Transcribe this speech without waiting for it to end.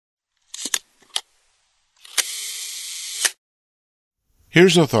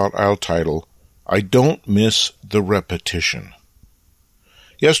Here's a thought I'll title, I Don't Miss the Repetition.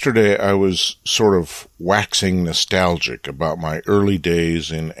 Yesterday I was sort of waxing nostalgic about my early days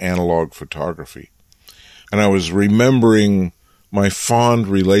in analog photography, and I was remembering my fond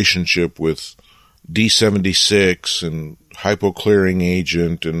relationship with D76 and hypoclearing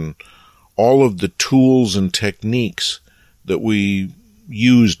agent and all of the tools and techniques that we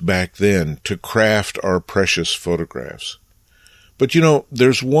used back then to craft our precious photographs. But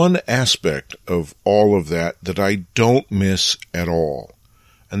there's one aspect of all of that I don't miss at all,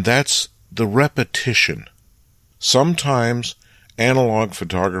 and that's the repetition. Sometimes analog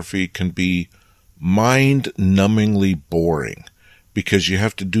photography can be mind-numbingly boring because you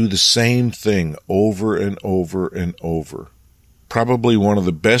have to do the same thing over and over and over. Probably one of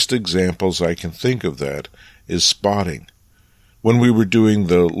the best examples I can think of that is spotting. When we were doing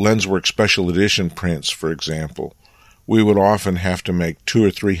the Lenswork Special Edition prints, for example, we would often have to make 200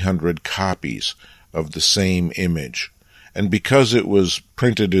 or 300 copies of the same image. And because it was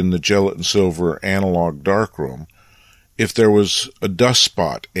printed in the gelatin silver analog darkroom, if there was a dust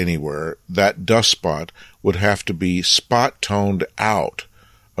spot anywhere, that dust spot would have to be spot toned out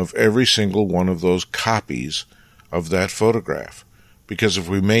of every single one of those copies of that photograph. Because if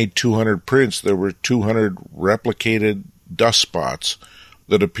we made 200 prints, there were 200 replicated dust spots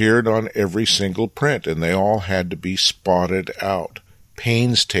that appeared on every single print, and they all had to be spotted out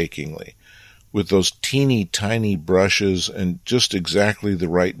painstakingly with those teeny tiny brushes and just exactly the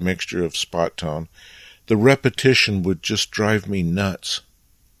right mixture of spot tone. The repetition would just drive me nuts.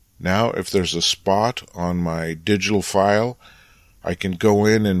 Now, if there's a spot on my digital file, I can go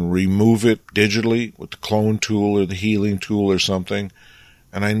in and remove it digitally with the clone tool or the healing tool or something,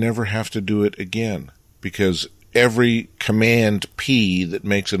 and I never have to do it again, because every Command P that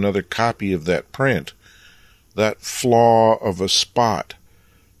makes another copy of that print, that flaw of a spot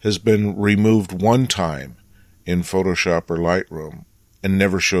has been removed one time in Photoshop or Lightroom and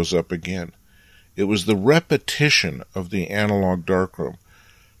never shows up again. It was the repetition of the analog darkroom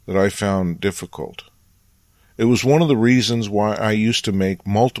that I found difficult. It was one of the reasons why I used to make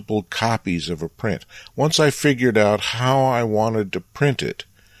multiple copies of a print. Once I figured out how I wanted to print it,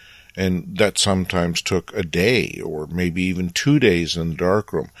 and that sometimes took a day or maybe even 2 days in the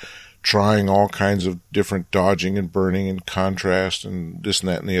darkroom, trying all kinds of different dodging and burning and contrast and this and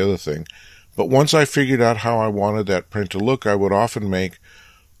that and the other thing. But once I figured out how I wanted that print to look, I would often make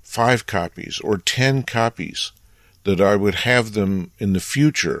 5 copies or 10 copies that I would have them in the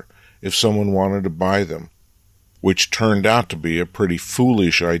future if someone wanted to buy them, which turned out to be a pretty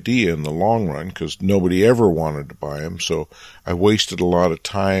foolish idea in the long run because nobody ever wanted to buy them. So I wasted a lot of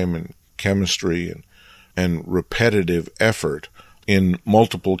time and chemistry and repetitive effort in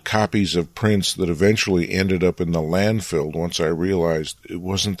multiple copies of prints that eventually ended up in the landfill once I realized it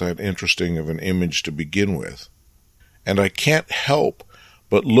wasn't that interesting of an image to begin with. And I can't help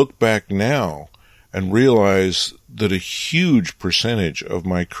but look back now and realize that a huge percentage of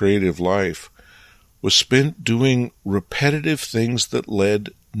my creative life was spent doing repetitive things that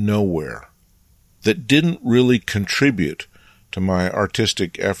led nowhere, that didn't really contribute to my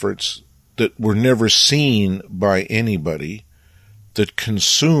artistic efforts, that were never seen by anybody, that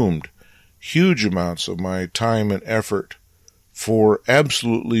consumed huge amounts of my time and effort for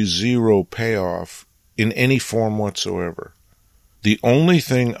absolutely zero payoff in any form whatsoever. The only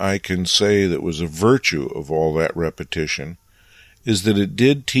thing I can say that was a virtue of all that repetition is that it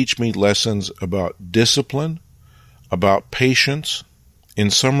did teach me lessons about discipline, about patience. In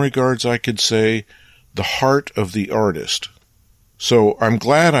some regards, I could say the heart of the artist. So I'm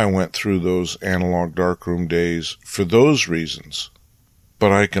glad I went through those analog darkroom days for those reasons.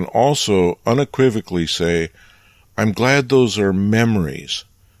 But I can also unequivocally say I'm glad those are memories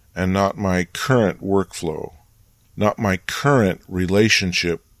and not my current workflow, not my current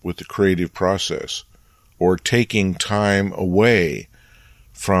relationship with the creative process, or taking time away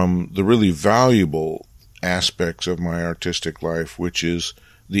from the really valuable aspects of my artistic life, which is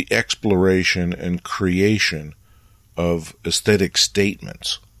the exploration and creation of aesthetic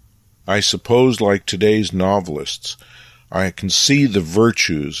statements. I suppose, like today's novelists, I can see the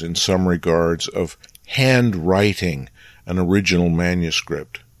virtues in some regards of handwriting an original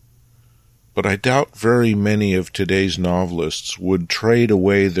manuscript. But I doubt very many of today's novelists would trade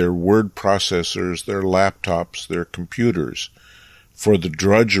away their word processors, their laptops, their computers for the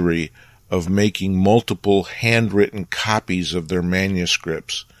drudgery of making multiple handwritten copies of their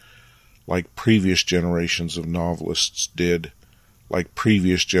manuscripts, like previous generations of novelists did, like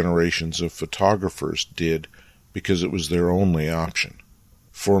previous generations of photographers did, because it was their only option.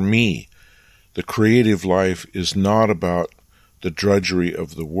 For me, the creative life is not about the drudgery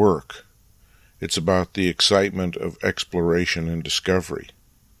of the work. It's about the excitement of exploration and discovery.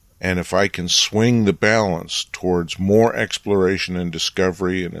 And if I can swing the balance towards more exploration and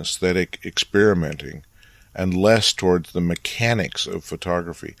discovery and aesthetic experimenting, and less towards the mechanics of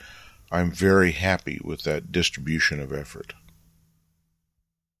photography, I'm very happy with that distribution of effort.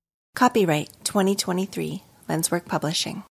 Copyright 2023, Lenswork Publishing.